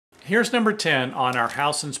here's number 10 on our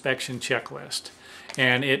house inspection checklist,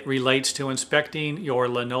 and it relates to inspecting your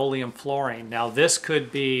linoleum flooring. Now this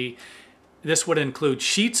would include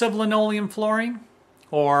sheets of linoleum flooring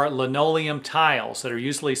or linoleum tiles that are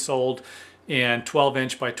usually sold in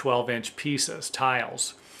 12-inch by 12-inch pieces,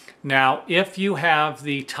 tiles. Now if you have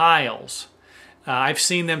the tiles, I've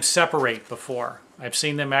seen them separate before. I've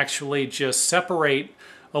seen them actually just separate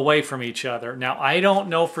away from each other. Now I don't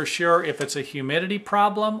know for sure if it's a humidity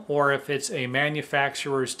problem or if it's a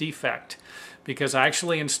manufacturer's defect, because I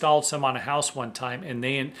actually installed some on a house one time and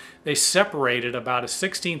they separated about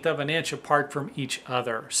 1/16 of an inch apart from each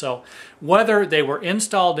other. So whether they were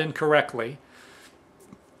installed incorrectly,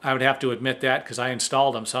 I would have to admit that because I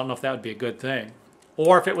installed them, so I don't know if that would be a good thing,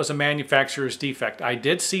 or if it was a manufacturer's defect. I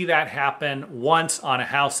did see that happen once on a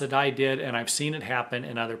house that I did, and I've seen it happen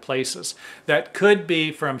in other places. That could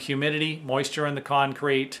be from humidity, moisture in the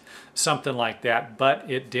concrete, something like that, but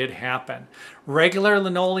it did happen. Regular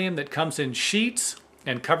linoleum that comes in sheets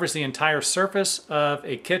and covers the entire surface of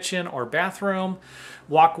a kitchen or bathroom,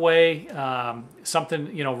 walkway,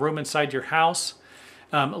 something, room inside your house.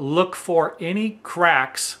 Look for any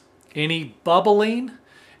cracks, any bubbling.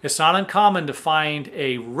 It's not uncommon to find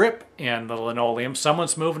a rip in the linoleum.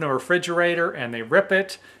 Someone's moving a refrigerator and they rip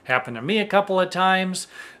it. Happened to me a couple of times.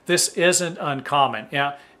 This isn't uncommon.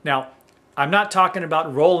 Now, I'm not talking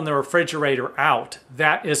about rolling the refrigerator out.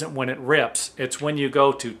 That isn't when it rips. It's when you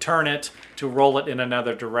go to turn it, to roll it in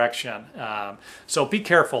another direction. So be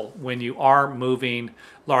careful when you are moving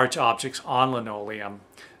large objects on linoleum.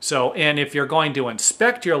 And if you're going to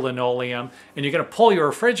inspect your linoleum and you're going to pull your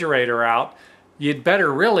refrigerator out, you'd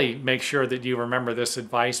better really make sure that you remember this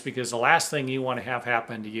advice, because the last thing you want to have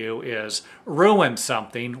happen to you is ruin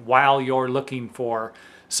something while you're looking for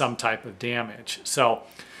some type of damage. So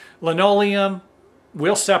linoleum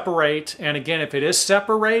will separate, and again, if it is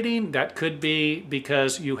separating, that could be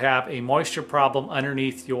because you have a moisture problem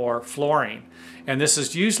underneath your flooring. And this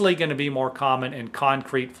is usually going to be more common in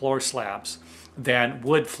concrete floor slabs than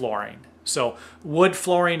wood flooring. So wood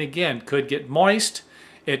flooring, again, could get moist.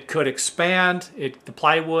 It could expand, the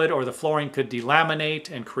plywood or the flooring could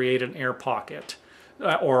delaminate and create an air pocket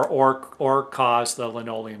or cause the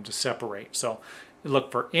linoleum to separate. So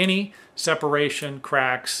look for any separation,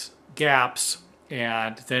 cracks, gaps,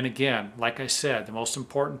 and then again, like I said, the most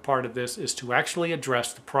important part of this is to actually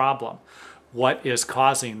address the problem. What is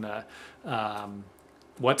causing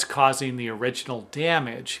what's causing the original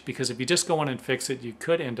damage? Because if you just go in and fix it, you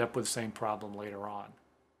could end up with the same problem later on.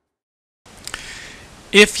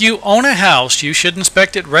 If you own a house, you should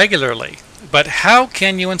inspect it regularly. But how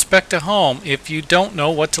can you inspect a home if you don't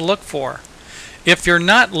know what to look for? If you're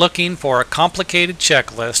not looking for a complicated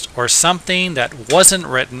checklist or something that wasn't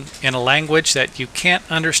written in a language that you can't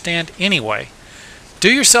understand anyway,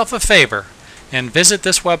 do yourself a favor and visit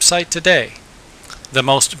this website today. The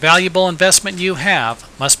most valuable investment you have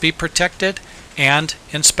must be protected and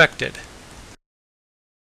inspected.